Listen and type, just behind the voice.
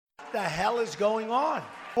the hell is going on?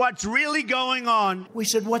 What's really going on? We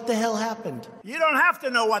said, what the hell happened? You don't have to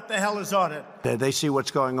know what the hell is on it. They see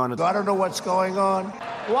what's going on. I don't know what's going on.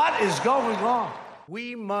 What is going on?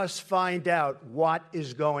 We must find out what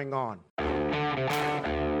is going on.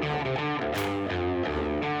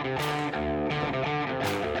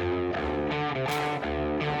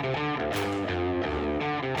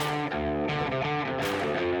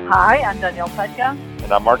 Hi, I'm Danielle Fedka.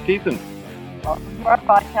 And I'm Mark Thiessen. Welcome to our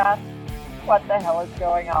podcast, What the Hell is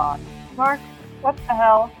Going On? Mark, what the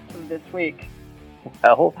hell this week?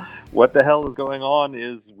 Well, what the hell is going on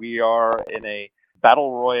is we are in a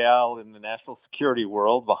battle royale in the national security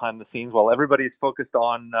world behind the scenes while everybody's focused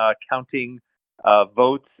on counting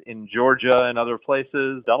votes in Georgia and other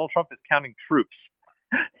places. Donald Trump is counting troops,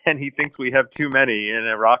 and he thinks we have too many in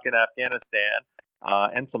Iraq and Afghanistan,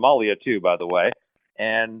 and Somalia too, by the way,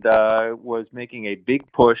 and was making a big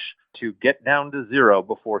push to get down to zero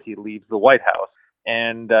before he leaves the White House.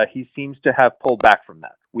 And he seems to have pulled back from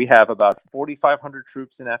that. We have about 4,500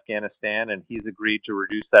 troops in Afghanistan, and he's agreed to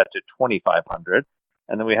reduce that to 2,500.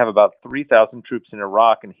 And then we have about 3,000 troops in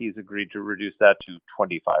Iraq, and he's agreed to reduce that to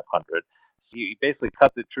 2,500. So he basically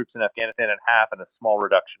cut the troops in Afghanistan in half and a small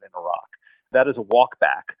reduction in Iraq. That is a walk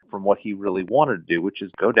back from what he really wanted to do, which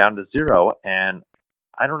is go down to zero. And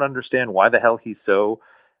I don't understand why the hell he's so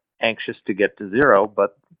anxious to get to zero,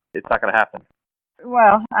 but it's not going to happen.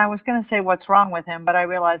 Well, I was going to say what's wrong with him, but I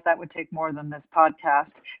realized that would take more than this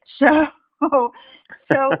podcast. So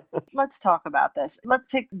let's talk about this. Let's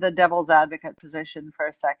take the devil's advocate position for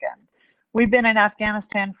a second. We've been in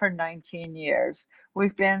Afghanistan for 19 years.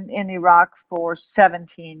 We've been in Iraq for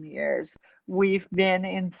 17 years. We've been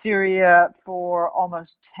in Syria for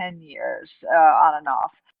almost 10 years, on and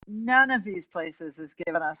off. None of these places has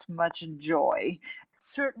given us much joy.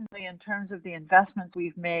 Certainly in terms of the investments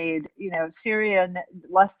we've made, Syria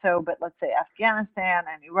less so, but let's say Afghanistan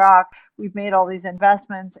and Iraq, we've made all these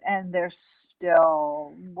investments and they're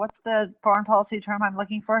still, what's the foreign policy term I'm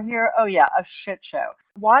looking for here? Oh yeah, a shit show.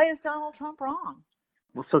 Why is Donald Trump wrong?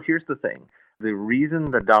 Well, so here's the thing. The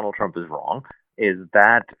reason that Donald Trump is wrong is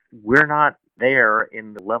that we're not there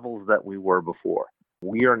in the levels that we were before.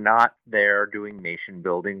 We are not there doing nation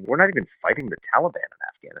building. We're not even fighting the Taliban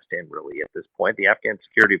in Afghanistan, really, at this point. The Afghan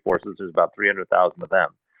security forces, there's about 300,000 of them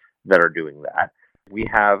that are doing that. We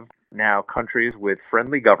have now countries with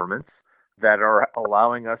friendly governments that are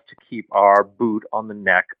allowing us to keep our boot on the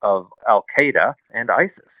neck of Al-Qaeda and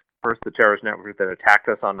ISIS. First, the terrorist network that attacked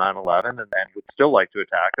us on 9/11 and would still like to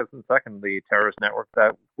attack us. And second, the terrorist network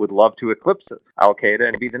that would love to eclipse Al-Qaeda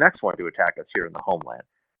and be the next one to attack us here in the homeland.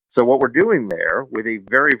 So what we're doing there with a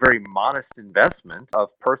very, very modest investment of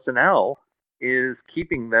personnel is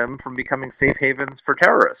keeping them from becoming safe havens for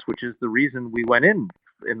terrorists, which is the reason we went in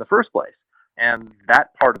the first place. And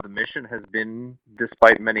that part of the mission has been,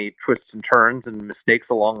 despite many twists and turns and mistakes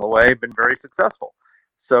along the way, been very successful.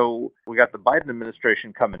 So we got the Biden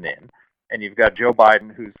administration coming in, and you've got Joe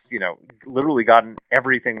Biden, who's, literally gotten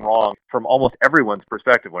everything wrong from almost everyone's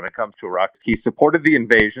perspective when it comes to Iraq. He supported the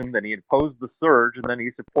invasion, then he imposed the surge, and then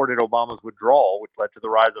he supported Obama's withdrawal, which led to the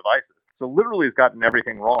rise of ISIS. So literally he's gotten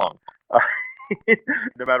everything wrong,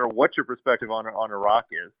 no matter what your perspective on Iraq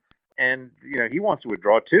is. And, he wants to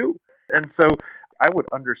withdraw too. And so I would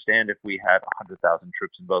understand if we had 100,000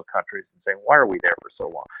 troops in both countries and saying, why are we there for so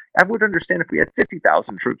long? I would understand if we had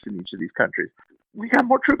 50,000 troops in each of these countries. We got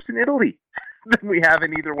more troops in Italy than we have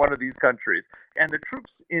in either one of these countries. And the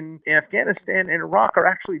troops in Afghanistan and Iraq are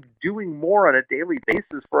actually doing more on a daily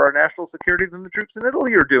basis for our national security than the troops in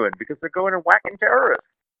Italy are doing, because they're going and whacking terrorists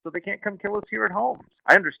so they can't come kill us here at home.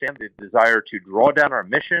 I understand the desire to draw down our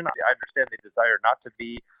mission. I understand the desire not to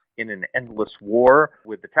be in an endless war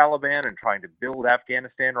with the Taliban and trying to build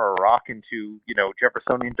Afghanistan or Iraq into,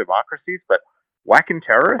 Jeffersonian democracies. But whacking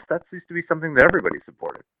terrorists, that seems to be something that everybody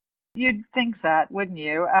supported. You'd think that, wouldn't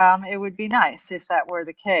you? It would be nice if that were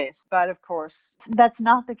the case. But of course, that's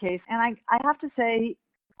not the case. And I have to say,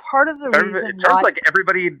 part of the reason it sounds like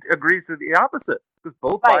everybody agrees to the opposite, because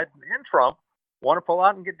both Right. Biden and Trump want to pull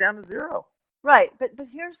out and get down to zero. Right, but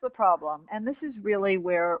here's the problem, and this is really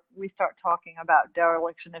where we start talking about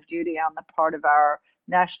dereliction of duty on the part of our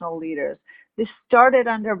national leaders. This started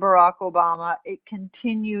under Barack Obama. It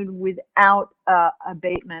continued without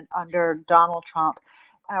abatement under Donald Trump.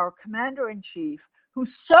 Our commander-in-chief, who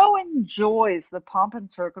so enjoys the pomp and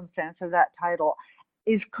circumstance of that title,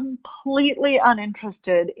 is completely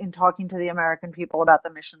uninterested in talking to the American people about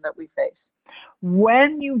the mission that we face.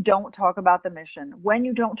 When you don't talk about the mission, when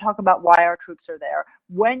you don't talk about why our troops are there,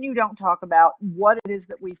 when you don't talk about what it is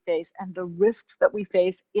that we face and the risks that we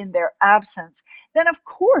face in their absence, then of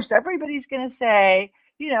course everybody's going to say,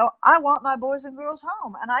 I want my boys and girls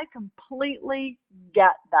home. And I completely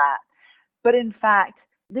get that. But in fact,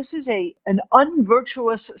 this is an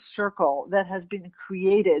unvirtuous circle that has been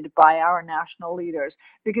created by our national leaders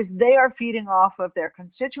because they are feeding off of their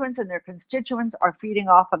constituents, and their constituents are feeding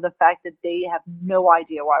off of the fact that they have no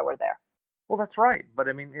idea why we're there. Well, that's right. But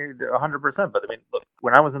 100%. But look,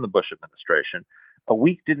 when I was in the Bush administration, a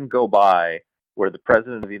week didn't go by where the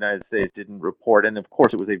president of the United States didn't report. And of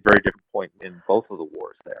course, it was a very different point in both of the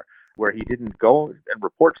wars there, where he didn't go and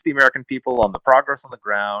report to the American people on the progress on the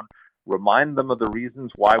ground, remind them of the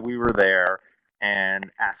reasons why we were there, and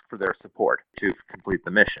ask for their support to complete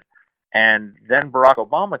the mission. And then Barack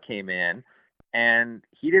Obama came in, and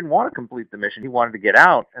he didn't want to complete the mission. He wanted to get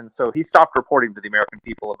out. And so he stopped reporting to the American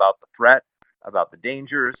people about the threat, about the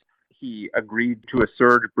dangers. He agreed to a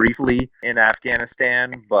surge briefly in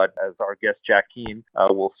Afghanistan, but as our guest Jack Keane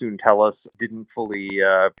will soon tell us, didn't fully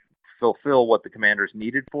fulfill what the commanders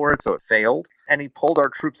needed for it, so it failed. And he pulled our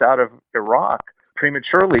troops out of Iraq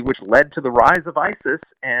prematurely, which led to the rise of ISIS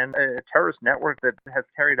and a terrorist network that has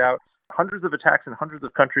carried out hundreds of attacks in hundreds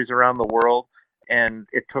of countries around the world. And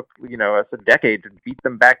it took, us a decade to beat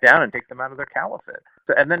them back down and take them out of their caliphate.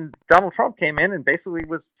 And then Donald Trump came in and basically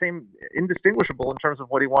was indistinguishable in terms of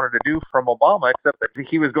what he wanted to do from Obama, except that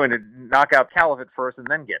he was going to knock out caliphate first and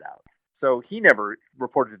then get out. So he never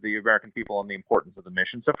reported to the American people on the importance of the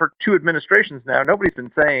mission. So for 2 administrations now, nobody's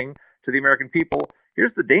been saying to the American people,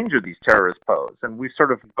 here's the danger these terrorists pose. And we've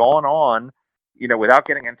sort of gone on, without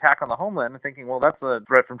getting an attack on the homeland and thinking, well, that's a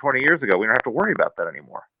threat from 20 years ago. We don't have to worry about that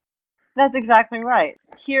anymore. That's exactly right.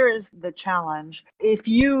 Here is the challenge. If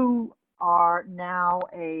you are now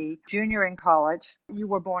a junior in college, you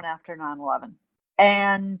were born after 9/11,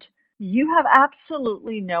 and you have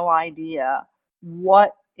absolutely no idea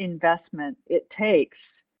what investment it takes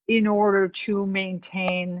in order to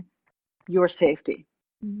maintain your safety.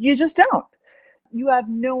 You just don't. You have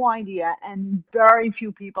no idea, and very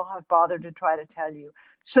few people have bothered to try to tell you.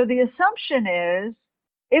 So the assumption is,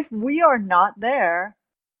 if we are not there,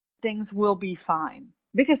 things will be fine,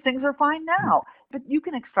 because things are fine now. But you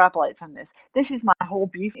can extrapolate from this. This is my whole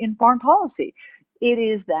beef in foreign policy. It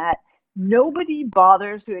is that nobody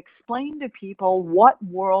bothers to explain to people what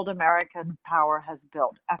world American power has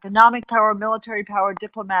built. Economic power, military power,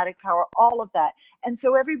 diplomatic power, all of that. And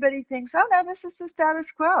so everybody thinks, oh no, this is the status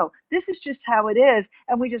quo. This is just how it is.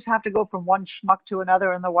 And we just have to go from one schmuck to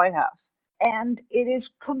another in the White House. And it is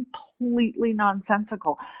completely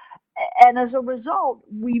nonsensical. And as a result,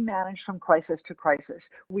 we manage from crisis to crisis.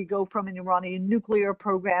 We go from an Iranian nuclear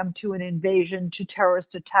program to an invasion to terrorist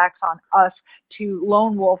attacks on us to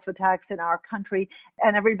lone wolf attacks in our country.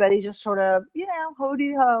 And everybody just sort of,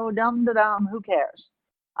 ho-dee-ho, dum-da-dum, who cares?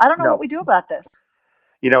 I don't know what we do about this.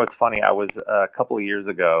 It's funny. I was a couple of years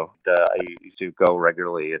ago, I used to go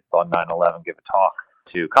regularly on 9/11, give a talk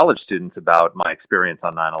to college students about my experience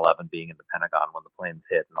on 9/11, being in the Pentagon when the planes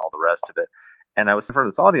hit and all the rest of it. And I was in front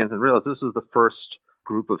of this audience and realized this was the first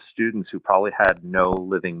group of students who probably had no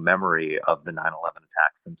living memory of the 9/11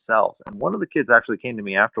 attacks themselves. And one of the kids actually came to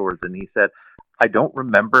me afterwards and he said, I don't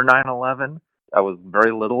remember 9/11. I was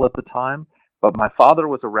very little at the time, but my father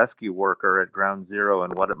was a rescue worker at Ground Zero,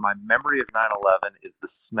 and my memory of 9/11 is the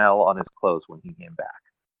smell on his clothes when he came back.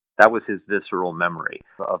 That was his visceral memory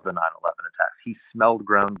of the 9/11 attacks. He smelled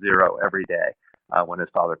Ground Zero every day when his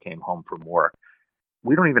father came home from work.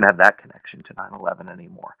 We don't even have that connection to 9/11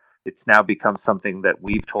 anymore. It's now become something that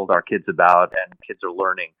we've told our kids about and kids are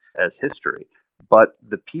learning as history. But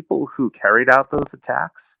the people who carried out those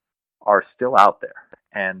attacks are still out there,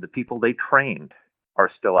 and the people they trained are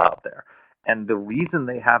still out there. And the reason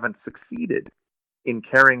they haven't succeeded in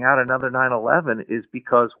carrying out another 9/11 is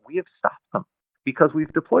because we have stopped them, because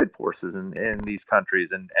we've deployed forces in these countries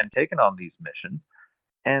and taken on these missions.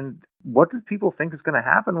 And what do people think is going to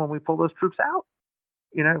happen when we pull those troops out?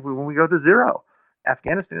 When we go to zero,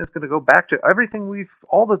 Afghanistan is going to go back to everything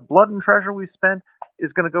all the blood and treasure we've spent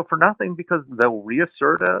is going to go for nothing, because they'll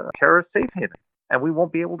reassert a terrorist safe haven and we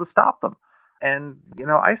won't be able to stop them. And,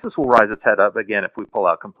 ISIS will rise its head up again if we pull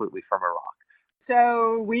out completely from Iraq.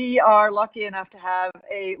 So we are lucky enough to have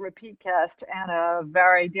a repeat guest and a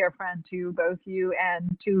very dear friend to both you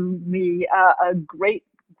and to me, a great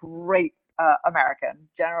American,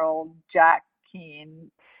 General Jack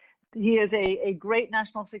Keane. He is a great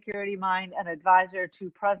national security mind, an advisor to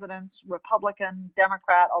presidents, Republican,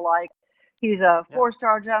 Democrat alike. He's a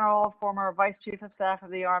four-star general, former vice chief of staff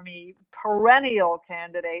of the Army, perennial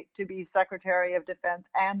candidate to be Secretary of Defense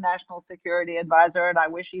and National Security Advisor, and I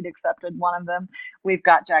wish he'd accepted one of them. We've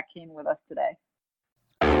got Jack Keane with us today.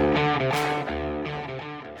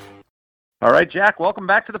 All right, Jack, welcome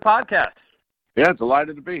back to the podcast. Yeah,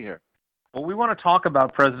 delighted to be here. Well, we want to talk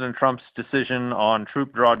about President Trump's decision on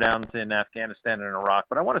troop drawdowns in Afghanistan and Iraq,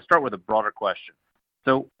 but I want to start with a broader question.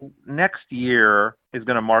 So next year is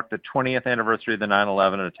going to mark the 20th anniversary of the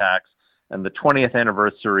 9/11 attacks and the 20th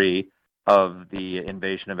anniversary of the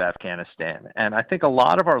invasion of Afghanistan. And I think a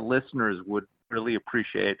lot of our listeners would really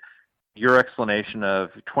appreciate your explanation of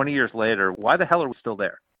 20 years later, why the hell are we still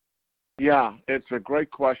there? Yeah, it's a great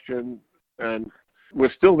question. And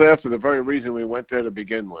we're still there for the very reason we went there to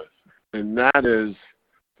begin with. And that is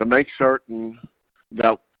to make certain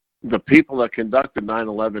that the people that conducted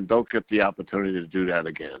 9/11 don't get the opportunity to do that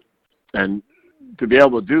again. And to be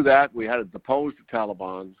able to do that, we had to depose the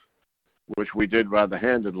Taliban, which we did rather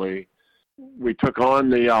handedly. We took on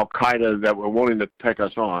the Al-Qaeda that were willing to take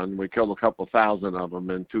us on. We killed a couple thousand of them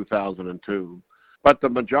in 2002. But the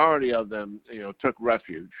majority of them, took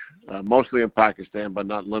refuge, mostly in Pakistan, but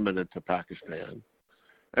not limited to Pakistan.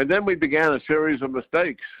 And then we began a series of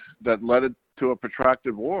mistakes that led it to a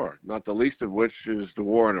protracted war, not the least of which is the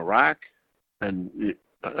war in Iraq, and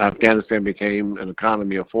Afghanistan became an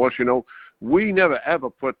economy of force. We never, ever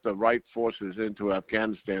put the right forces into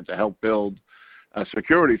Afghanistan to help build a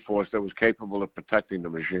security force that was capable of protecting the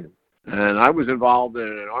regime. And I was involved in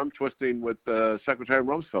an arm twisting with Secretary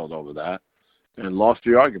Rumsfeld over that and lost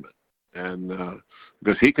the argument. And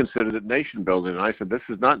because he considered it nation building, and I said, this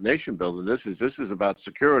is not nation building. This is about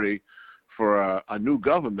security for a new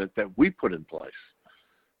government that we put in place.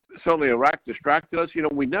 Certainly, Iraq distracted us.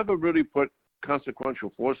 We never really put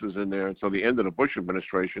consequential forces in there until the end of the Bush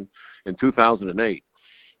administration in 2008,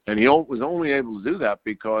 and he was only able to do that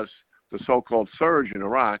because the so-called surge in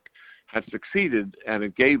Iraq had succeeded, and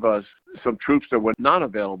it gave us some troops that were not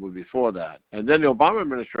available before that. And then the Obama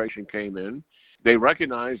administration came in. They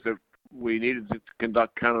recognized that we needed to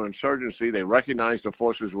conduct counterinsurgency. They recognized the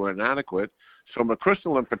forces were inadequate. So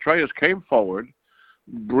McChrystal and Petraeus came forward,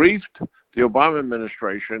 briefed the Obama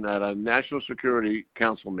administration at a National Security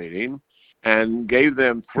Council meeting, and gave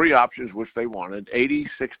them three options which they wanted, 80,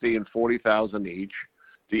 60, and 40,000 each.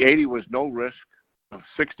 The 80 was no risk. The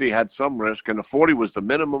 60 had some risk, and the 40 was the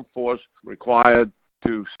minimum force required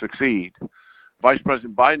to succeed. Vice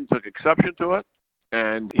President Biden took exception to it,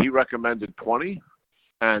 and he recommended 20,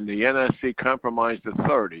 and the NSC compromised at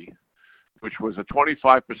 30, which was a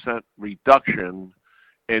 25% reduction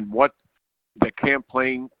in what the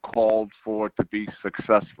campaign called for to be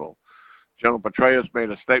successful. General Petraeus made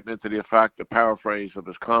a statement to the effect, the paraphrase of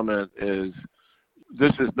his comment is,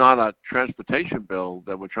 this is not a transportation bill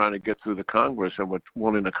that we're trying to get through the Congress and we're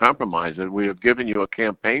willing to compromise it. We have given you a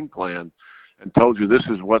campaign plan and told you this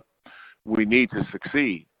is what we need to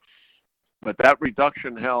succeed. But that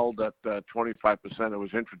reduction held at 25%. It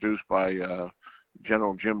was introduced by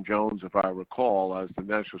General Jim Jones, if I recall, as the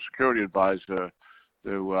National Security Advisor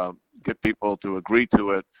to get people to agree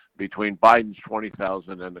to it between Biden's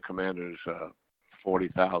 20,000 and the commander's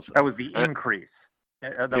 40,000. That was the increase.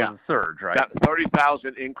 That was a surge, right? That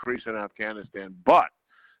 30,000 increase in Afghanistan. But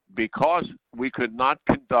because we could not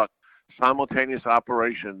conduct simultaneous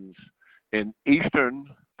operations in eastern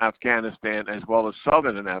Afghanistan as well as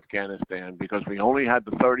southern Afghanistan, because we only had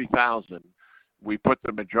the 30,000, we put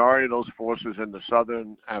the majority of those forces in the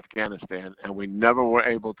southern Afghanistan, and we never were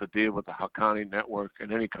able to deal with the Haqqani network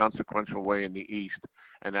in any consequential way in the east.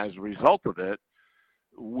 And as a result of it,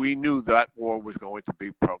 we knew that war was going to be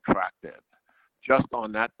protracted, just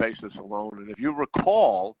on that basis alone. And if you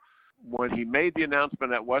recall, when he made the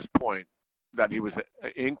announcement at West Point that he was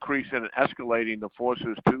increasing and escalating the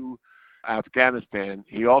forces to Afghanistan,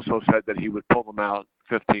 he also said that he would pull them out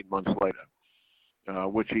 15 months later,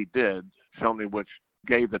 which he did, something which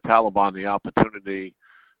gave the Taliban the opportunity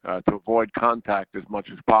to avoid contact as much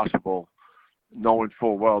as possible, knowing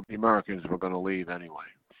full well the Americans were going to leave anyway.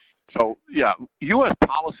 So, yeah, U.S.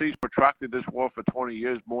 policies protracted this war for 20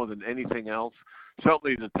 years more than anything else.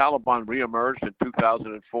 Certainly the Taliban reemerged in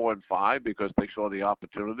 2004 and 5 because they saw the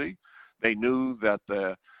opportunity. They knew that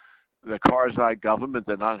the Karzai government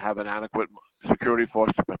did not have an adequate security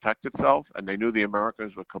force to protect itself, and they knew the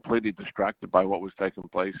Americans were completely distracted by what was taking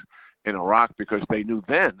place in Iraq because they knew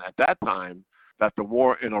then, at that time, that the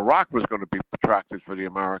war in Iraq was going to be protracted for the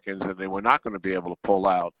Americans and they were not going to be able to pull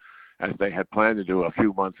out as they had planned to do a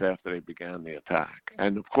few months after they began the attack.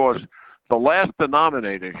 And, of course, the last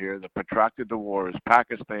denominator here that protracted the war is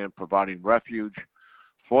Pakistan providing refuge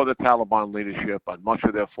for the Taliban leadership on much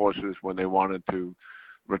of their forces when they wanted to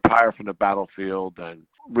retire from the battlefield and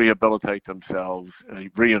rehabilitate themselves and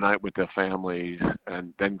reunite with their families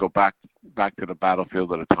and then go back to the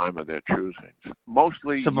battlefield at a time of their choosing.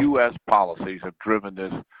 Mostly U.S. policies have driven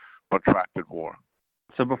this protracted war.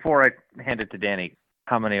 So before I hand it to Danny,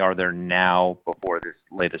 How many are there now before this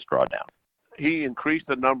latest drawdown? He increased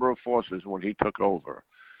the number of forces when he took over.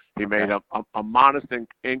 He made a modest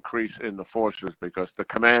increase in the forces because the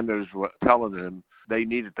commanders were telling him they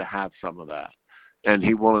needed to have some of that, and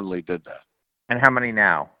he willingly did that. And how many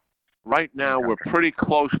now? Right now, we're pretty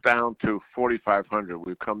close down to 4,500.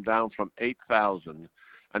 We've come down from 8,000,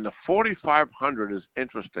 and the 4,500 is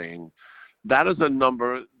interesting. That is a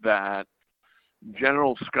number that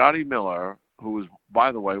General Scotty Miller, who is,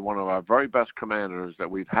 by the way, one of our very best commanders that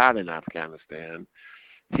we've had in Afghanistan,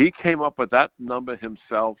 he came up with that number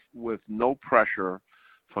himself with no pressure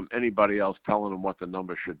from anybody else telling him what the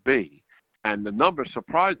number should be. And the number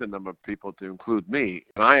surprised a number of people, to include me.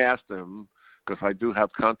 And I asked him, because I do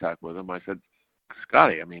have contact with him, I said,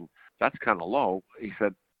 Scotty, I mean, that's kind of low. He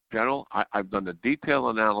said, General, I've done the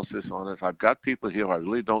detailed analysis on this. I've got people here I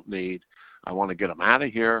really don't need. I want to get them out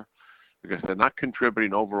of here because they're not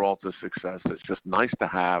contributing overall to success. It's just nice to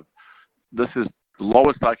have. This is the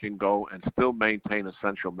lowest I can go and still maintain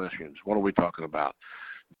essential missions. What are we talking about?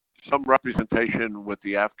 Some representation with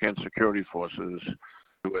the Afghan security forces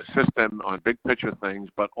to assist them on big picture things,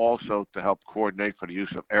 but also to help coordinate for the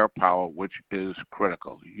use of air power, which is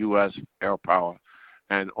critical, U.S. air power,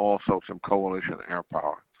 and also some coalition air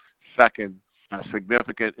power. Second, a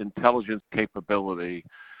significant intelligence capability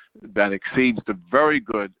that exceeds the very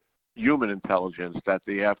good human intelligence that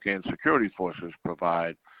the Afghan security forces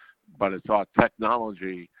provide, but it's our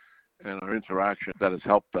technology and our interaction that has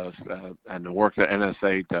helped us, and the work that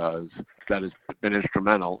NSA does that has been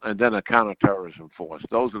instrumental, and then a counterterrorism force.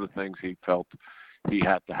 Those are the things he felt he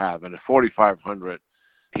had to have. And at 4,500,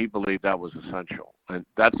 he believed that was essential. And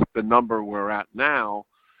that's the number we're at now,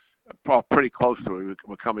 pretty close to it.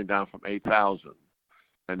 We're coming down from 8,000.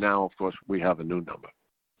 And now, of course, we have a new number.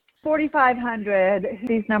 4,500.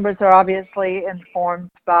 These numbers are obviously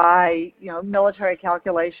informed by, military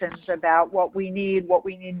calculations about what we need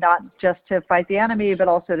not just to fight the enemy, but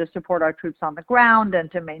also to support our troops on the ground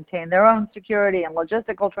and to maintain their own security and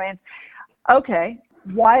logistical trains. Okay,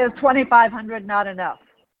 why is 2,500 not enough?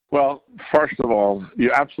 Well, first of all,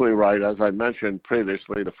 you're absolutely right. As I mentioned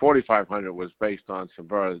previously, the 4,500 was based on some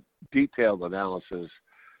very detailed analysis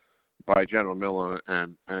by General Miller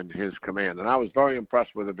and his command. And I was very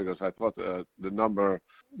impressed with it because I thought the number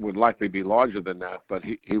would likely be larger than that, but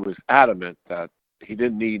he was adamant that he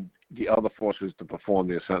didn't need the other forces to perform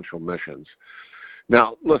the essential missions.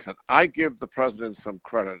 Now, listen, I give the president some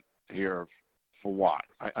credit here for what?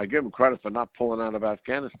 I give him credit for not pulling out of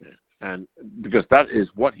Afghanistan, and because that is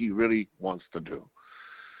what he really wants to do.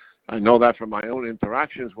 I know that from my own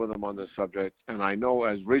interactions with him on this subject, and I know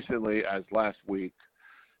as recently as last week,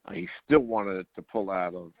 he still wanted to pull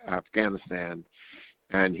out of Afghanistan,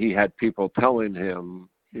 and he had people telling him,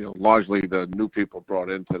 largely the new people brought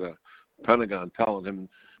into the Pentagon, telling him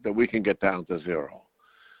that we can get down to zero.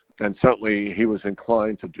 And certainly he was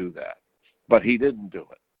inclined to do that, but he didn't do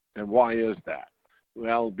it. And why is that?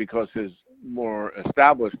 Well, because his more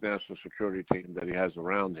established national security team that he has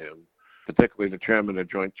around him, particularly the chairman of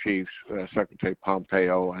Joint Chiefs, Secretary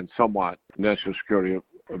Pompeo, and somewhat National Security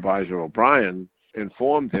Advisor O'Brien,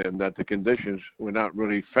 informed him that the conditions were not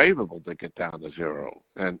really favorable to get down to zero.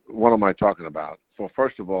 And what am I talking about? Well,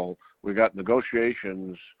 first of all, we got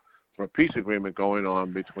negotiations for a peace agreement going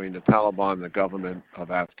on between the Taliban and the government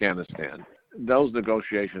of Afghanistan. Those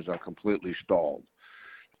negotiations are completely stalled.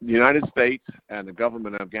 The United States and the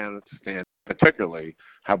government of Afghanistan particularly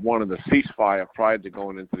have wanted a ceasefire prior to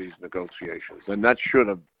going into these negotiations, and that should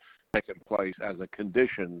have taken place as a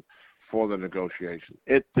condition for the negotiations.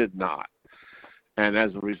 It did not. And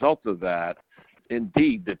as a result of that,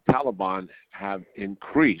 indeed, the Taliban have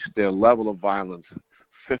increased their level of violence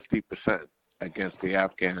 50% against the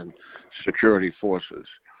Afghan security forces.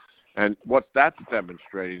 And what that's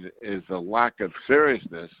demonstrating is a lack of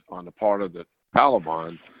seriousness on the part of the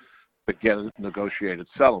Taliban to get a negotiated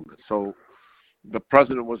settlement. So the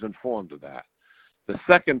president was informed of that. The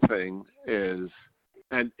second thing is,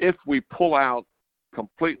 and if we pull out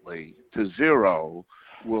completely to zero,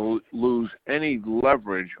 will lose any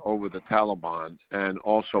leverage over the Taliban and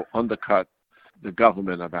also undercut the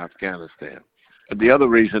government of Afghanistan. And the other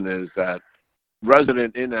reason is that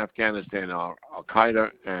resident in Afghanistan are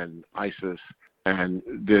Al-Qaeda and ISIS, and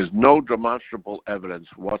there's no demonstrable evidence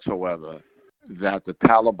whatsoever that the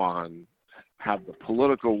Taliban have the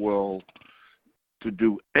political will to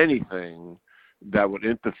do anything that would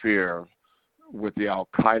interfere with the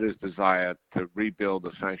Al-Qaeda's desire to rebuild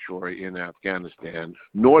a sanctuary in Afghanistan,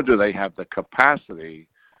 nor do they have the capacity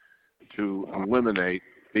to eliminate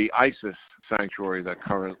the ISIS sanctuary that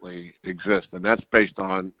currently exists. And that's based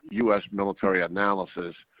on U.S. military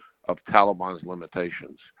analysis of Taliban's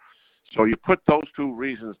limitations. So you put those two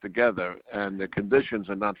reasons together, and the conditions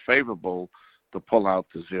are not favorable to pull out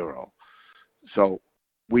the zero. So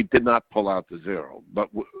we did not pull out the zero. But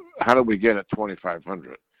how did we get at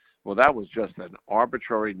 2,500? Well, that was just an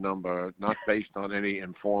arbitrary number, not based on any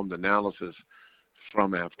informed analysis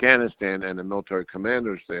from Afghanistan and the military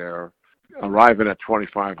commanders there. Arriving at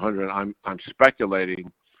 2,500, I'm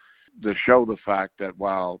speculating to show the fact that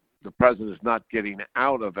while the president is not getting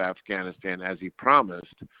out of Afghanistan as he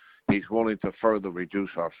promised, he's willing to further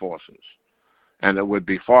reduce our forces. And it would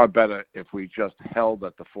be far better if we just held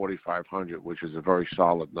at the 4,500, which is a very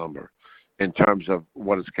solid number in terms of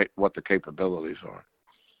what the capabilities are.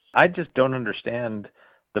 I just don't understand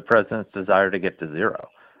the president's desire to get to zero.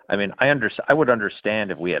 I mean, I would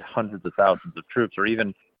understand if we had hundreds of thousands of troops, or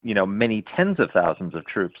even, many tens of thousands of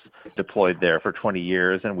troops deployed there for 20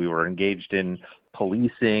 years, and we were engaged in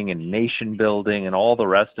policing and nation building and all the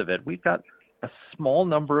rest of it. We've got a small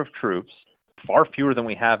number of troops, far fewer than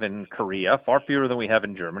we have in Korea, far fewer than we have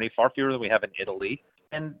in Germany, far fewer than we have in Italy,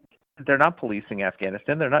 and they're not policing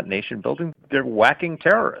Afghanistan. They're not nation building. They're whacking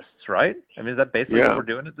terrorists, right? I mean, is that basically what we're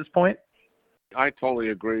doing at this point? I totally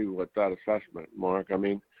agree with that assessment, Mark. I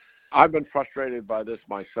mean, I've been frustrated by this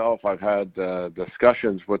myself. I've had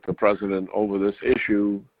discussions with the president over this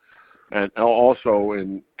issue, and also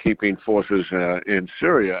in keeping forces in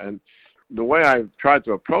Syria. And the way I've tried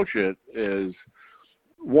to approach it is,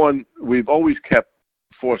 one, we've always kept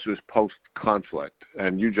forces post-conflict,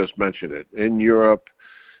 and you just mentioned it, in Europe,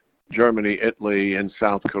 Germany, Italy, in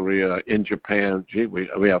South Korea, in Japan.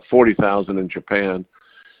 We have 40,000 in Japan,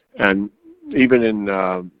 and even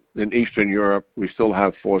in Eastern Europe, we still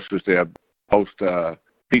have forces there post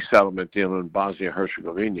peace settlement deal in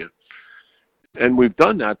Bosnia-Herzegovina. And we've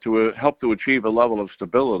done that to help to achieve a level of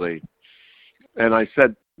stability. And I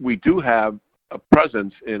said we do have a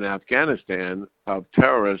presence in Afghanistan of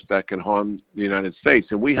terrorists that can harm the United States,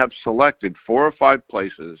 and we have selected 4 or 5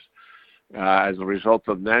 places as a result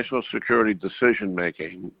of national security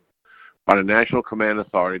decision-making by the National Command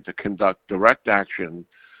Authority to conduct direct action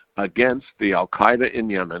against the Al-Qaeda in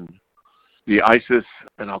Yemen, the ISIS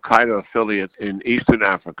and Al-Qaeda affiliates in Eastern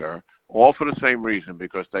Africa, all for the same reason,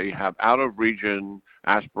 because they have out-of-region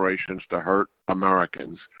aspirations to hurt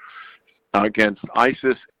Americans, against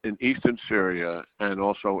ISIS in Eastern Syria and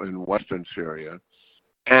also in Western Syria.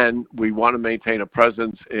 And we want to maintain a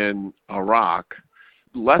presence in Iraq,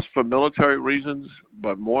 less for military reasons,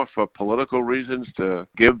 but more for political reasons, to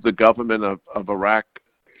give the government of Iraq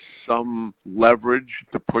some leverage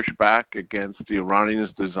to push back against the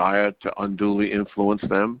Iranians' desire to unduly influence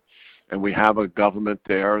them. And we have a government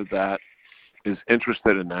there that is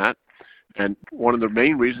interested in that. And one of the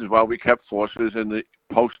main reasons why we kept forces in the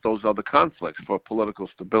post those other conflicts, for political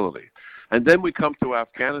stability. And then we come to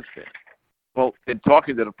Afghanistan. Well, in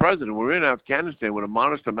talking to the president, we're in Afghanistan with a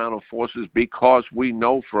modest amount of forces because we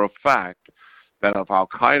know for a fact that if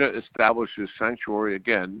Al-Qaeda establishes sanctuary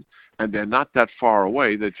again, and they're not that far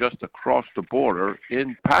away, they're just across the border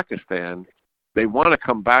in Pakistan, they want to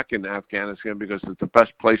come back in Afghanistan because it's the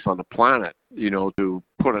best place on the planet, to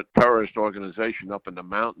put a terrorist organization up in the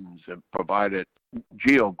mountains and provide it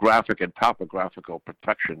geographic and topographical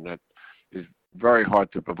protection that is very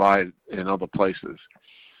hard to provide in other places.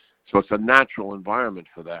 So it's a natural environment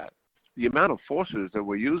for that. The amount of forces that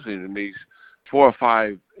we're using in these 4 or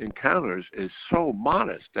 5 encounters is so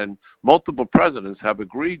modest, and multiple presidents have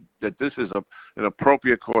agreed that this is an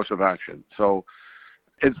appropriate course of action. So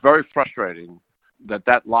it's very frustrating that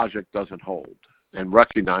logic doesn't hold, and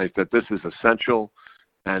recognize that this is essential,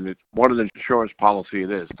 and it's one of the insurance policy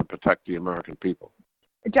it is to protect the American people.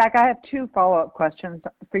 Jack, I have 2 follow-up questions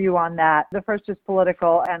for you on that. The first is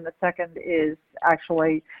political, and the second is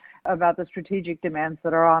actually about the strategic demands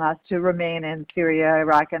that are on us to remain in Syria,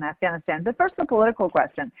 Iraq, and Afghanistan. But first, the political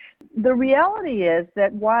question. The reality is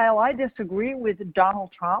that while I disagree with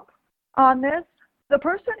Donald Trump on this, the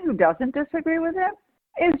person who doesn't disagree with him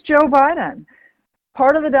is Joe Biden.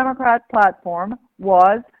 Part of the Democrat platform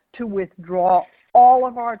was to withdraw all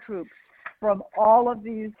of our troops from all of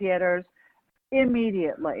these theaters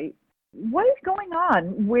immediately. What is going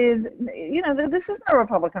on with, this isn't a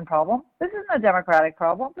Republican problem. This isn't a Democratic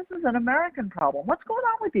problem. This is an American problem. What's going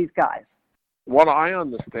on with these guys? What I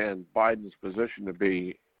understand Biden's position to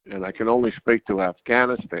be, and I can only speak to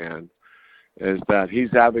Afghanistan, is that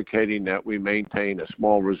he's advocating that we maintain a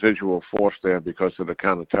small residual force there because of the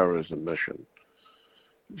counterterrorism mission.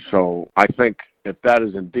 So I think if that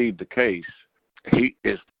is indeed the case, he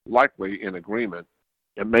is likely in agreement.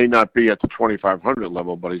 It may not be at the 2,500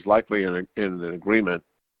 level, but he's likely in an agreement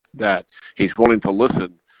that he's willing to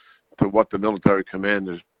listen to what the military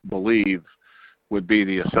commanders believe would be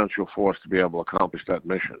the essential force to be able to accomplish that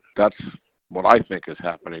mission. That's what I think is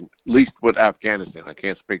happening, at least with Afghanistan. I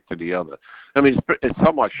can't speak to the other. I mean, it's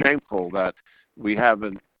somewhat shameful that we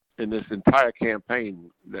haven't, in this entire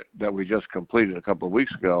campaign that we just completed a couple of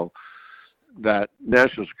weeks ago, that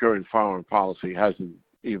national security and foreign policy hasn't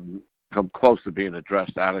even come close to being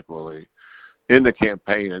addressed adequately in the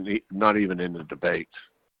campaign and not even in the debates.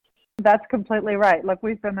 That's completely right. Look,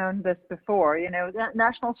 we've bemoaned this before. You know,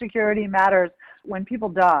 national security matters when people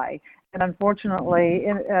die. And unfortunately,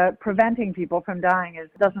 preventing people from dying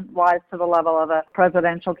doesn't rise to the level of a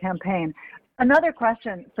presidential campaign. Another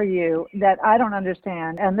question for you that I don't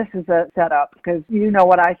understand, and this is a setup because you know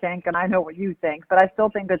what I think and I know what you think, but I still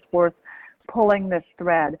think it's worth pulling this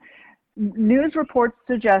thread. News reports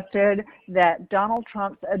suggested that Donald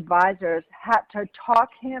Trump's advisors had to talk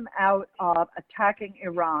him out of attacking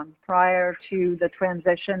Iran prior to the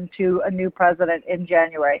transition to a new president in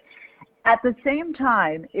January. At the same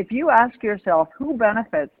time, if you ask yourself who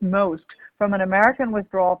benefits most from an American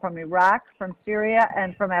withdrawal from Iraq, from Syria,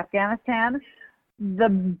 and from Afghanistan,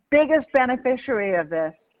 the biggest beneficiary of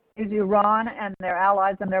this is Iran and their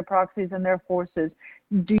allies and their proxies and their forces.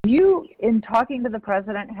 Do you, in talking to the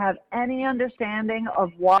president, have any understanding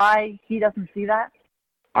of why he doesn't see that?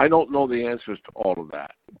 I don't know the answers to all of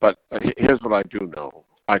that, but here's what I do know.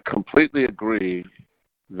 I completely agree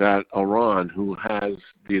that Iran, who has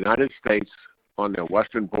the United States on their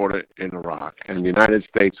western border in Iraq and the United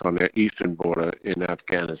States on their eastern border in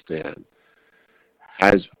Afghanistan,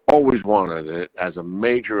 has always wanted it as a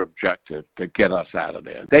major objective to get us out of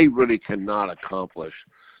there. They really cannot accomplish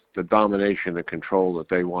the domination and control that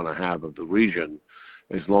they want to have of the region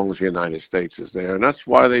as long as the United States is there. And that's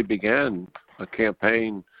why they began a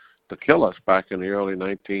campaign to kill us back in the early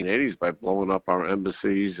 1980s by blowing up our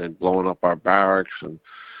embassies and blowing up our barracks and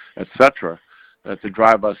et cetera, to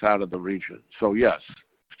drive us out of the region. So yes,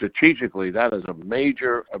 strategically, that is a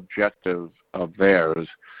major objective of theirs.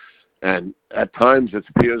 And at times it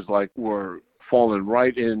appears like we're falling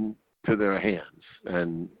right into their hands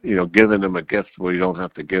and, you know, giving them a gift we don't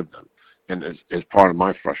have to give them. And is part of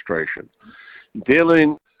my frustration.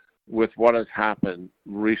 Dealing with what has happened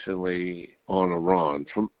recently on Iran,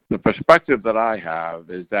 from the perspective that I have,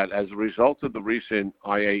 is that as a result of the recent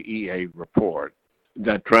IAEA report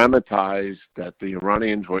that dramatized that the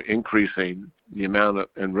Iranians were increasing the amount of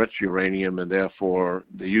enriched uranium and therefore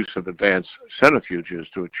the use of advanced centrifuges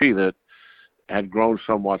to achieve it, had grown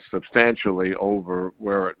somewhat substantially over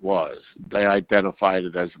where it was. They identified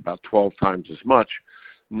it as about 12 times as much,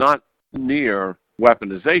 not near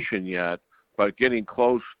weaponization yet, but getting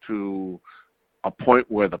close to a point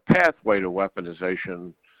where the pathway to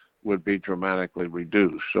weaponization would be dramatically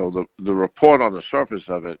reduced. So the report on the surface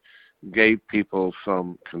of it gave people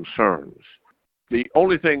some concerns. The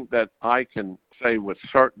only thing that I can say with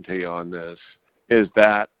certainty on this is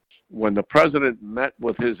that when the president met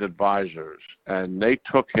with his advisors and they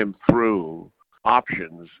took him through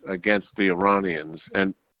options against the Iranians,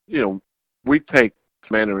 and, you know, we take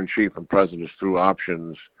commander-in-chief and presidents through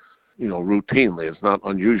options, you know, routinely. It's not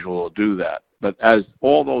unusual to do that. But as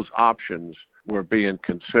all those options were being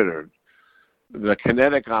considered, the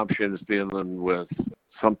kinetic options dealing with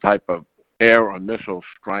some type of air or missile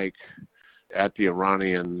strike at the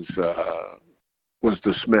Iranians was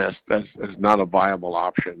dismissed as not a viable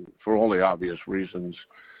option for all the obvious reasons.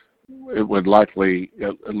 It would likely,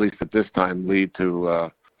 at least at this time, lead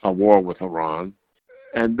to a war with Iran.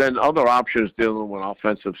 And then other options dealing with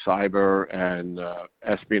offensive cyber and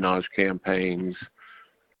espionage campaigns.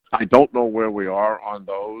 I don't know where we are on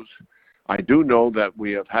those. I do know that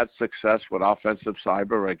we have had success with offensive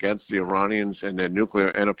cyber against the Iranians and their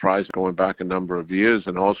nuclear enterprise going back a number of years,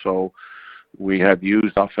 and also we have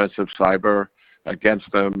used offensive cyber against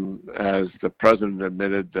them, as the president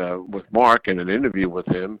admitted with Mark in an interview with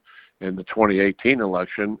him in the 2018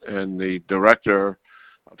 election, and the director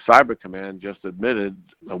of Cyber Command just admitted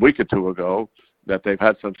a week or two ago that they've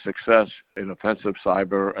had some success in offensive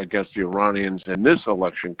cyber against the Iranians in this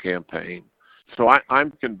election campaign. So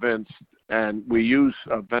I'm convinced, and we use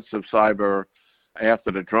offensive cyber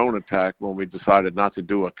after the drone attack when we decided not to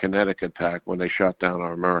do a kinetic attack when they shot down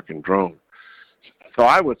our American drone. So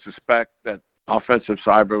I would suspect that offensive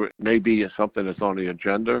cyber may be something that's on the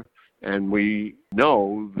agenda, and we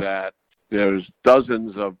know that there's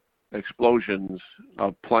dozens of explosions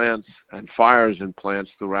of plants and fires in plants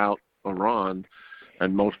throughout Iran,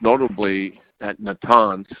 and most notably at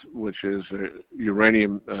Natanz, which is a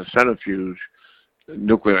uranium centrifuge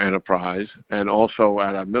nuclear enterprise, and also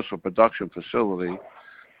at a missile production facility.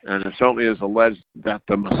 And it certainly is alleged that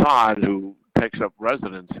the Mossad, who takes up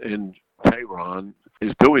residence in Tehran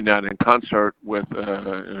is doing that in concert with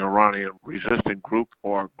an Iranian resistant group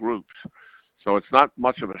or groups. So it's not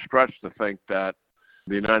much of a stretch to think that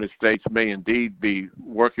the United States may indeed be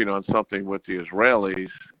working on something with the Israelis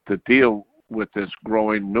to deal with this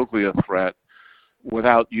growing nuclear threat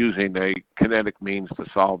without using a kinetic means to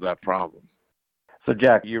solve that problem. So,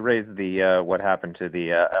 Jack, you raised the what happened to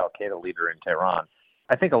the al-Qaeda leader in Tehran.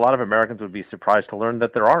 I think a lot of Americans would be surprised to learn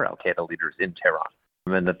that there are al-Qaeda leaders in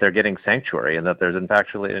Tehran and that they're getting sanctuary and that there's in fact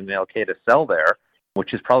actually an al-Qaeda cell there,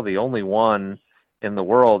 which is probably the only one in the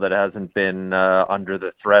world that hasn't been under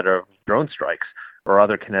the threat of drone strikes or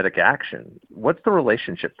other kinetic action. What's the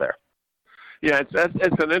relationship there? Yeah,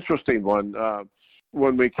 it's an interesting one.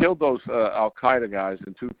 When we killed those al-Qaeda guys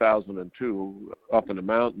in 2002 up in the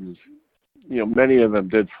mountains, many of them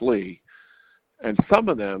did flee. And some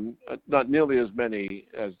of them, not nearly as many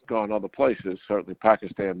as gone other places, certainly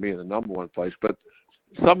Pakistan being the number one place, but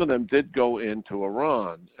some of them did go into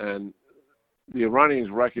Iran. And the Iranians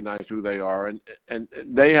recognize who they are, and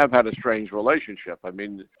they have had a strange relationship. I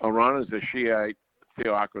mean, Iran is a Shiite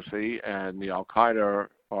theocracy, and the Al-Qaeda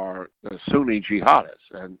are Sunni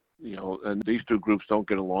jihadists. And and these two groups don't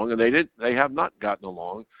get along, and they have not gotten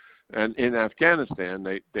along. And in Afghanistan,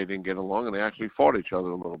 they didn't get along, and they actually fought each other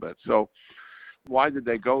a little bit. So why did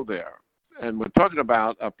they go there? And we're talking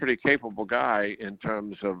about a pretty capable guy in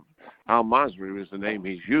terms of al-Masri is the name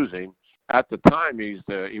he's using. At the time, he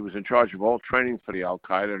was in charge of all training for the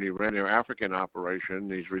Al-Qaeda, and he ran their African operation.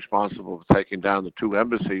 He's responsible for taking down the 2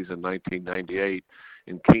 embassies in 1998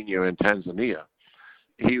 in Kenya and Tanzania.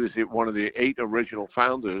 He was one of the 8 original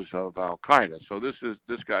founders of Al-Qaeda. So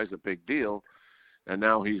this guy's a big deal. And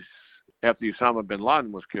now after Osama bin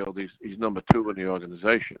Laden was killed, he's number 2 in the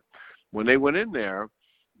organization. When they went in there,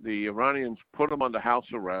 the Iranians put them under house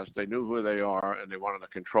arrest. They knew who they are, and they wanted to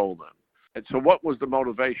control them. And so what was the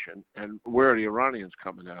motivation, and where are the Iranians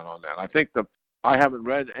coming out on that? I think I haven't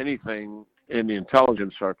read anything in the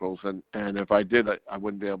intelligence circles, and if I did, I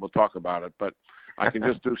wouldn't be able to talk about it, but I can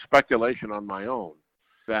just do speculation on my own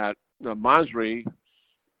that Masri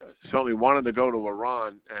certainly wanted to go to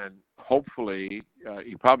Iran, and hopefully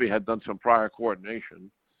he probably had done some prior coordination,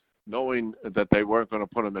 knowing that they weren't going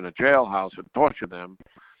to put him in a jailhouse and torture them,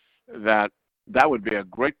 that would be a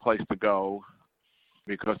great place to go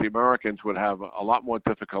because the Americans would have a lot more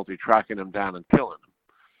difficulty tracking him down and killing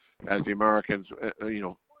him, as the Americans,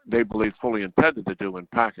 they believe fully intended to do in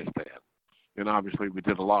Pakistan. And obviously we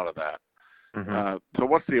did a lot of that. Mm-hmm. So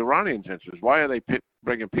what's the Iranians' interest? Why are they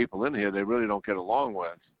bringing people in here they really don't get along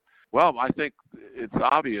with? Well, I think it's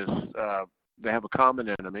obvious they have a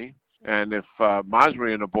common enemy. And if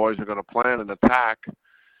Masri and the boys are going to plan an attack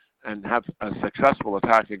and have a successful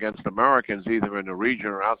attack against Americans, either in the region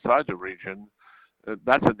or outside the region,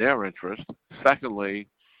 that's in their interest. Secondly,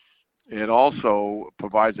 it also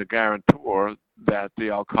provides a guarantor that the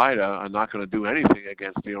Al-Qaeda are not going to do anything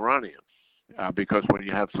against the Iranians. Because when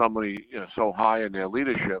you have somebody so high in their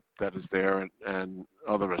leadership that is there and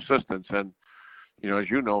other assistants, and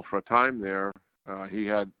as you know, for a time there, he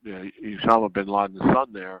had Osama bin Laden's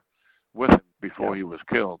son there with him before he was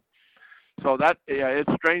killed. So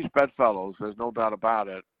it's strange bedfellows. There's no doubt about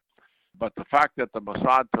it. But the fact that the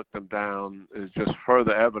Mossad took them down is just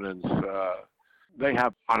further evidence. They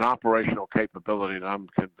have an operational capability that I'm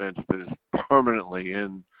convinced is permanently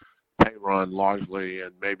in Tehran largely,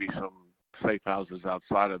 and maybe some safe houses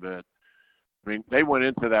outside of it. I mean, they went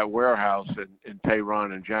into that warehouse in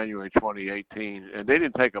Tehran in January 2018, and they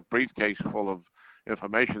didn't take a briefcase full of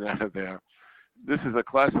information out of there. This is a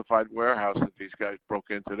classified warehouse that these guys broke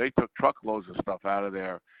into. They took truckloads of stuff out of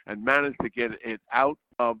there and managed to get it out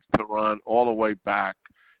of Tehran all the way back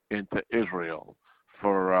into Israel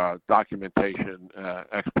for documentation,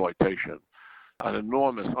 exploitation. An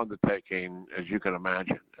enormous undertaking, as you can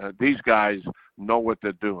imagine. These guys know what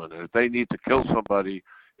they're doing. And if they need to kill somebody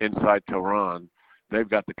inside Tehran, they've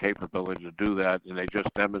got the capability to do that, and they just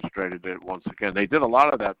demonstrated it once again. They did a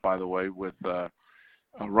lot of that, by the way, with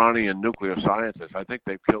Iranian nuclear scientists. I think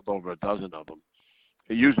they've killed over a dozen of them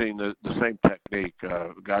using the same technique,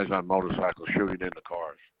 guys on motorcycles shooting into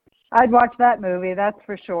cars. I'd watch that movie, that's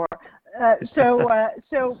for sure.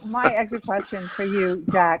 So my exit question for you,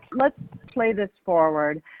 Jack, let's play this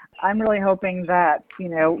forward. I'm really hoping that,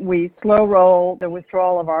 we slow roll the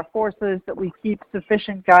withdrawal of our forces, that we keep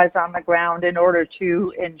sufficient guys on the ground in order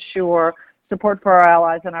to ensure support for our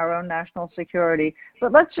allies and our own national security.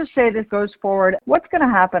 But let's just say this goes forward. What's going to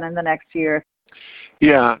happen in the next year?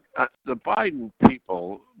 Yeah, the Biden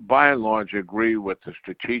people, by and large, agree with the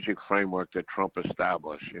strategic framework that Trump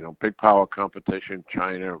established. Big power competition,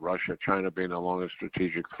 China, Russia, China being the longest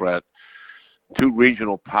strategic threat. two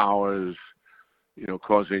regional powers,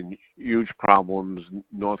 causing huge problems.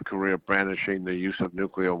 North Korea brandishing the use of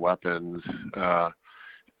nuclear weapons,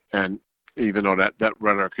 and even though that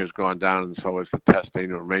rhetoric has gone down, and so is the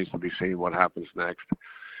testing, it remains to be seen what happens next.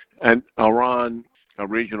 And Iran, a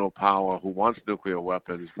regional power who wants nuclear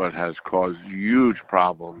weapons but has caused huge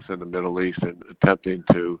problems in the Middle East in attempting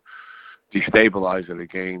to destabilize it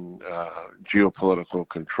again, geopolitical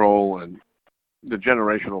control, and the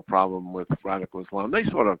generational problem with radical Islam. They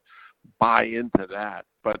sort of buy into that,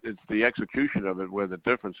 but it's the execution of it where the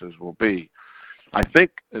differences will be. I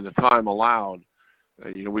think in the time allowed,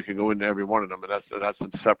 we can go into every one of them, but that's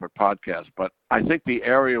a separate podcast. But I think the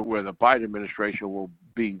area where the Biden administration will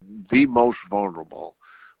be the most vulnerable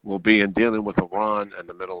will be in dealing with Iran and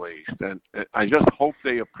the Middle East. And I just hope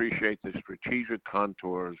they appreciate the strategic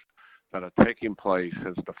contours that are taking place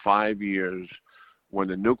since the 5 years when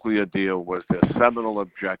the nuclear deal was their seminal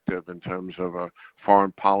objective in terms of a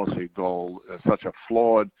foreign policy goal, such a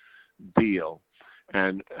flawed deal,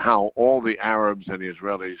 and how all the Arabs and the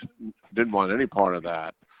Israelis didn't want any part of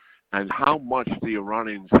that, and how much the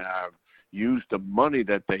Iranians have used the money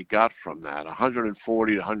that they got from that, $140 to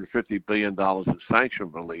 $150 billion in sanction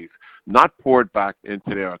relief, not poured back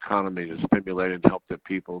into their economy to stimulate and help their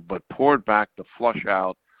people, but poured back to flush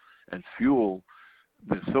out and fuel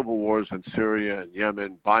the civil wars in Syria and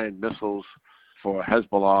Yemen, buying missiles for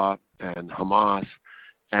Hezbollah and Hamas,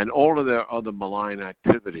 and all of their other malign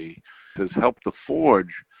activity has helped to forge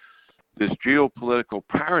this geopolitical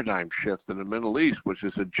paradigm shift in the Middle East, which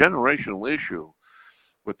is a generational issue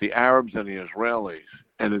with the Arabs and the Israelis.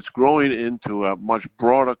 And it's growing into a much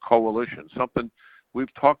broader coalition, something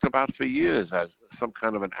we've talked about for years as some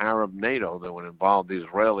kind of an Arab NATO that would involve the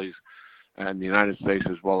Israelis and the United States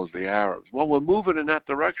as well as the Arabs. Well, we're moving in that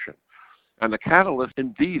direction. And the catalyst,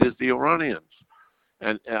 indeed, is the Iranians.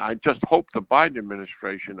 And I just hope the Biden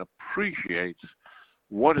administration appreciates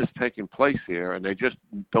what is taking place here, and they just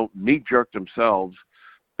don't knee-jerk themselves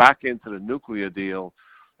back into the nuclear deal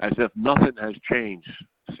as if nothing has changed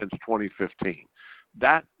since 2015.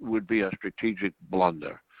 That would be a strategic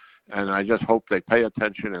blunder. And I just hope they pay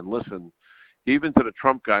attention and listen, even to the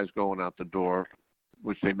Trump guys going out the door,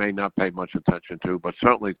 which they may not pay much attention to, but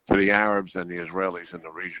certainly to the Arabs and the Israelis in the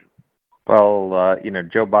region. Well,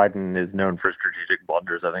 Joe Biden is known for strategic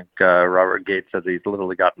blunders. I think Robert Gates says he's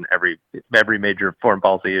literally gotten every major foreign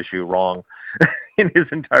policy issue wrong in his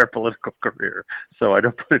entire political career. So I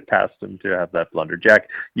don't put it past him to have that blunder. Jack,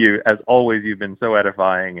 you, as always, you've been so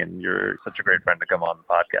edifying, and you're such a great friend to come on the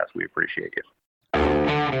podcast. We appreciate you.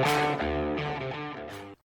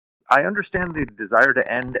 I understand the desire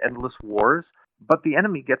to end endless wars, but the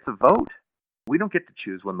enemy gets a vote. We don't get to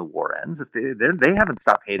choose when the war ends. If they haven't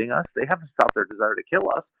stopped hating us, they haven't stopped their desire to kill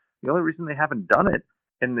us. The only reason they haven't done it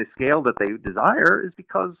in the scale that they desire is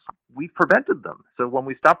because we've prevented them. So when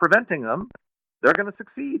we stop preventing them, they're going to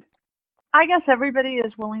succeed. I guess everybody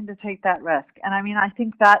is willing to take that risk. And I mean, I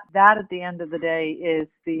think that at the end of the day is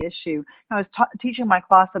the issue. I was teaching my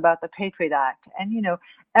class about the Patriot Act, and,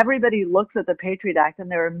 everybody looks at the Patriot Act and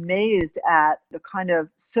they're amazed at the kind of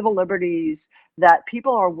civil liberties that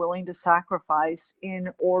people are willing to sacrifice in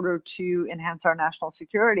order to enhance our national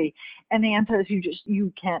security. And the answer is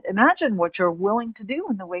you can't imagine what you're willing to do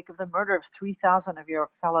in the wake of the murder of 3,000 of your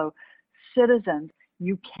fellow citizens.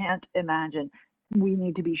 You can't imagine. We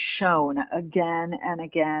need to be shown again and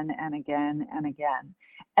again and again and again.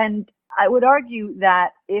 And I would argue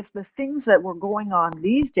that if the things that were going on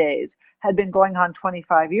these days had been going on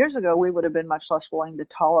 25 years ago, we would have been much less willing to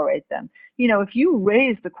tolerate them. If you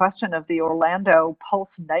raise the question of the Orlando Pulse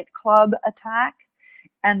nightclub attack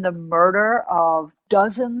and the murder of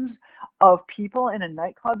dozens of people in a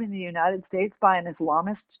nightclub in the United States by an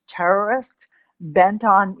Islamist terrorist bent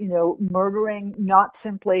on, murdering, not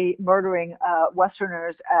simply murdering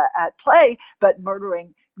Westerners at play, but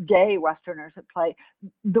murdering gay Westerners at play,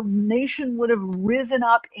 the nation would have risen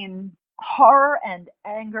up in horror and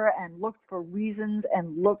anger and looked for reasons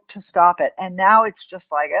and looked to stop it. And now it's just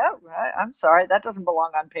like, oh, I'm sorry, that doesn't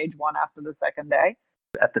belong on page one after the second day.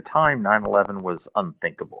 At the time, 9/11 was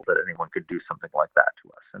unthinkable that anyone could do something like that to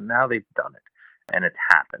us. And now they've done it. And it's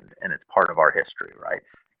happened. And it's part of our history, right?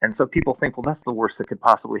 And so people think, well, that's the worst that could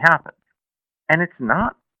possibly happen. And it's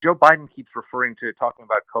not. Joe Biden keeps referring to, talking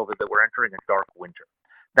about COVID, that we're entering a dark winter.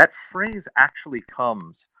 That phrase actually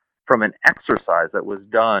comes from an exercise that was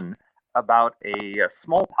done about a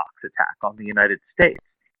smallpox attack on the United States.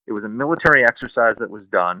 It was a military exercise that was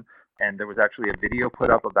done, and there was actually a video put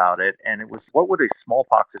up about it. And it was, what would a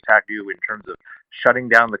smallpox attack do in terms of shutting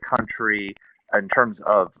down the country, in terms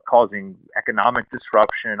of causing economic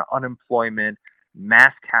disruption, unemployment,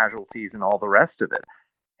 mass casualties and all the rest of it.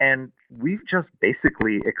 And we've just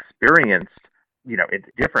basically experienced, it's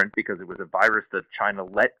different because it was a virus that China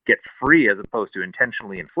let get free as opposed to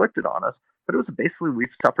intentionally inflicted on us. But it was basically, we've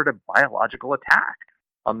suffered a biological attack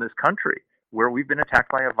on this country where we've been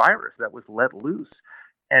attacked by a virus that was let loose.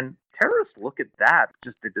 And terrorists look at that,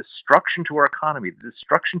 just the destruction to our economy, the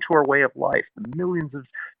destruction to our way of life, the millions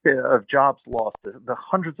of jobs lost, the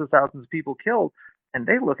hundreds of thousands of people killed, and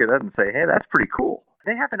they look at that and say, hey, that's pretty cool.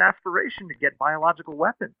 They have an aspiration to get biological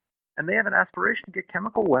weapons, and they have an aspiration to get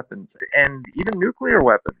chemical weapons, and even nuclear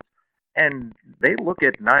weapons. And they look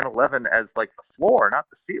at 9/11 as like the floor, not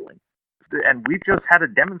the ceiling. And we've just had a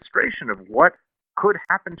demonstration of what could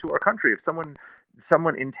happen to our country if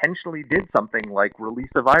someone intentionally did something like release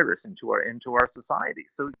a virus into our society.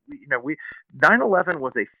 So 9/11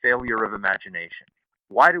 was a failure of imagination.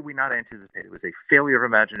 Why did we not anticipate? It was a failure of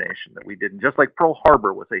imagination that we didn't. Just like Pearl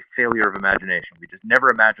Harbor was a failure of imagination. We just never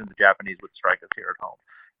imagined the Japanese would strike us here at home.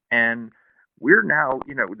 And we're now,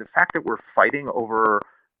 the fact that we're fighting over,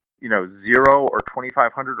 0 or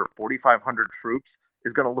 2,500 or 4,500 troops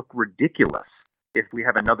is going to look ridiculous if we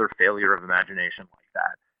have another failure of imagination like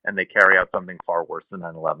that, and they carry out something far worse than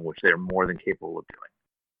 9/11, which they're more than capable of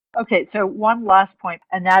doing. Okay, so one last point,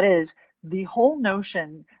 and that is the whole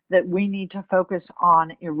notion that we need to focus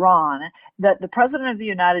on Iran, that the President of the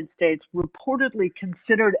United States reportedly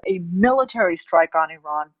considered a military strike on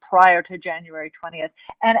Iran prior to January 20th,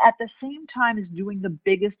 and at the same time is doing the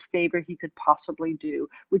biggest favor he could possibly do,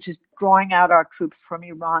 which is drawing out our troops from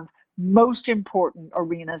Iran's most important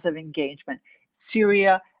arenas of engagement,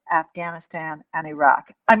 Syria, Afghanistan, and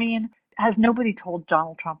Iraq. I mean, has nobody told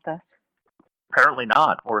Donald Trump this? Apparently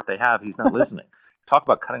not, or if they have, he's not listening. Talk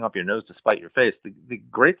about cutting off your nose to spite your face. The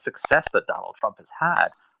great success that Donald Trump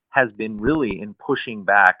has been really in pushing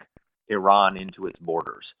back Iran into its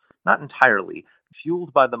borders. Not entirely.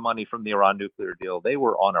 Fueled by the money from the Iran nuclear deal, they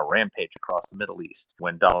were on a rampage across the Middle East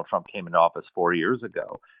when Donald Trump came into office 4 years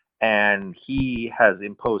ago. And he has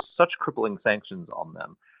imposed such crippling sanctions on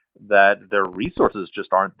them that their resources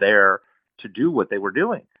just aren't there to do what they were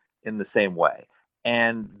doing in the same way.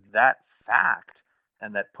 And that fact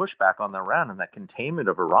and that pushback on Iran and that containment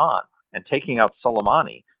of Iran and taking out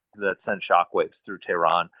Soleimani that sent shockwaves through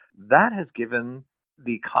Tehran, that has given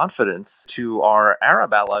the confidence to our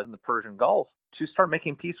Arab allies in the Persian Gulf to start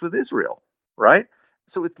making peace with Israel, right?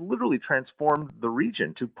 So it's literally transformed the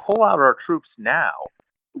region. To pull out our troops now,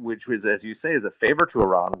 which was, as you say, is a favor to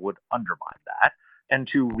Iran, would undermine that. And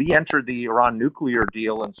to re-enter the Iran nuclear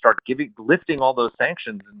deal and start lifting all those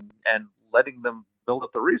sanctions and letting them build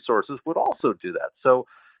up the resources would also do that. So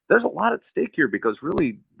there's a lot at stake here because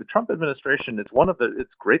really the Trump administration, it's one of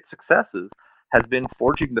its great successes, has been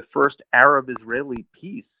forging the first Arab-Israeli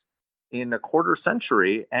peace in a quarter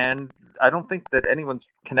century. And I don't think that anyone's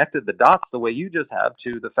connected the dots the way you just have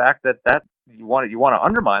to the fact that you want to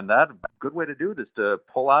undermine that. A good way to do it is to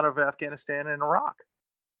pull out of Afghanistan and Iraq.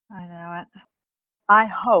 I know it. I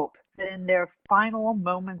hope that in their final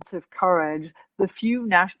moments of courage, the few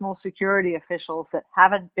national security officials that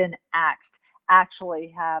haven't been axed actually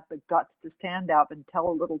have the guts to stand up and tell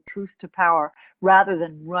a little truth to power rather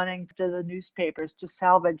than running to the newspapers to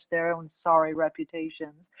salvage their own sorry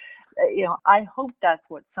reputations. I hope that's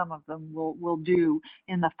what some of them will do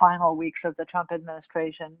in the final weeks of the Trump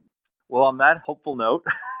administration. Well, on that hopeful note,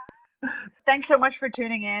 thanks so much for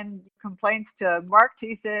tuning in. Complaints to Mark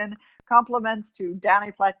Thiessen, compliments to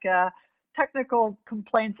Danny Pletka, technical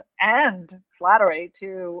complaints and flattery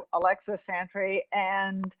to Alexa Santry,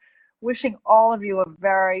 and wishing all of you a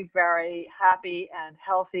very, very happy and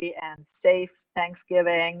healthy and safe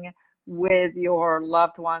Thanksgiving with your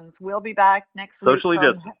loved ones. We'll be back next week. Socially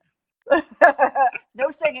distant.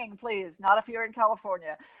 No singing, please. Not if you're in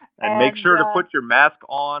California. And make sure to put your mask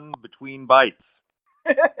on between bites.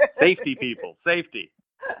 Safety, people. Safety.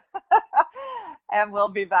 And we'll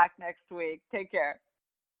be back next week. Take care.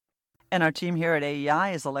 And our team here at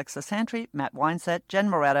AEI is Alexa Santry, Matt Weinset, Jen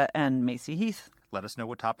Moretta, and Macy Heath. Let us know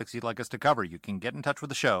what topics you'd like us to cover. You can get in touch with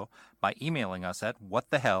the show by emailing us at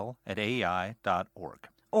whatthehell@aei.org.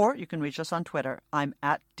 Or you can reach us on Twitter. I'm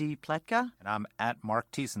at @dpletka. And I'm at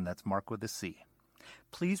Mark Thiessen. That's Mark with a C.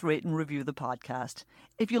 Please rate and review the podcast.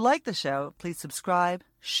 If you like the show, please subscribe,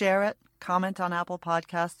 share it, comment on Apple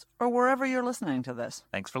Podcasts, or wherever you're listening to this.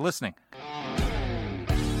 Thanks for listening.